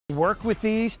work with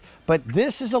these, but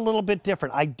this is a little bit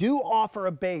different. I do offer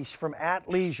a base from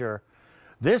ATLeisure.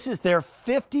 This is their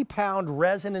 50-pound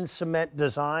resin and cement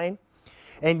design.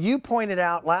 And you pointed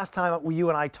out last time you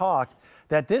and I talked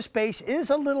that this base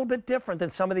is a little bit different than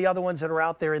some of the other ones that are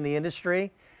out there in the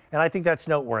industry. And I think that's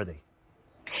noteworthy.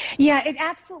 Yeah, it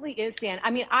absolutely is, Dan. I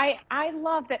mean, I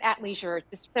love that ATLeisure,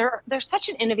 they're such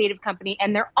an innovative company,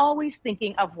 and they're always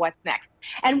thinking of what's next.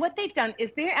 And what they've done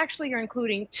is they actually are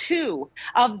including 2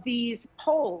 of these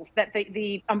poles that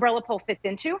the umbrella pole fits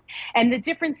into. And the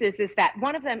difference is that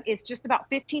one of them is just about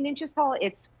 15 inches tall.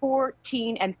 It's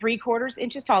 14 3/4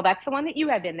 inches tall. That's the one that you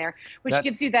have in there, which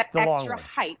gives you that extra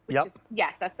height. Which is,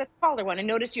 yes, that's the taller one. And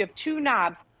notice you have 2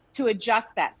 knobs to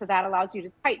adjust that. So that allows you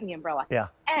to tighten the umbrella. Yeah.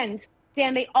 And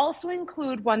Dan, they also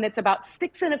include one that's about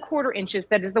 6 1/4 inches.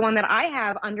 That is the one that I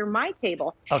have under my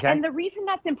table. Okay. And the reason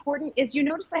that's important is you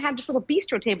notice I have this little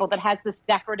bistro table that has this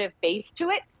decorative base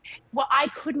to it. Well, I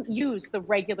couldn't use the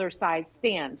regular size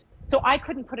stand. So I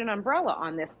couldn't put an umbrella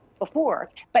on this before.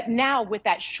 But now with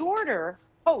that shorter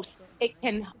post, it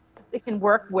can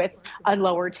work with a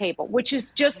lower table, which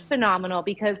is just phenomenal,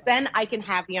 because then I can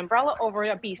have the umbrella over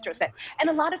a bistro set. And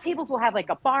a lot of tables will have like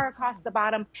a bar across the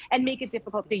bottom and make it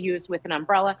difficult to use with an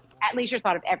umbrella. ATLeisure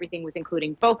thought of everything with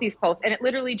including both these posts, and it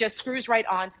literally just screws right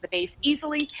onto the base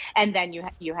easily, and then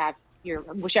you have your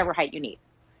whichever height you need.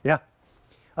 Yeah,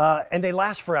 and they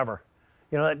last forever.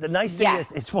 You know, the nice thing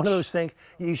is it's one of those things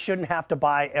you shouldn't have to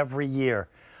buy every year.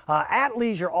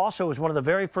 ATLeisure also is one of the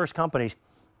very first companies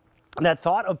that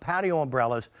thought of patio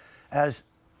umbrellas as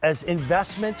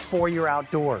investments for your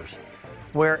outdoors,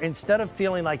 where instead of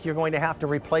feeling like you're going to have to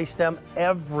replace them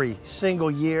every single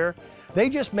year, they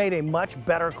just made a much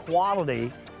better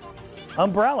quality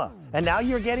umbrella. And now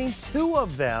you're getting 2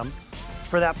 of them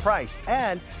for that price.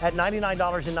 And at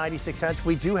 $99.96,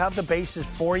 we do have the bases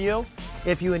for you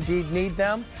if you indeed need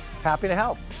them. Happy to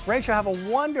help. Rachel, have a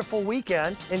wonderful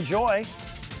weekend. Enjoy.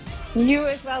 You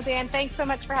as well, Dan. Thanks so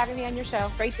much for having me on your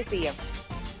show. Great to see you.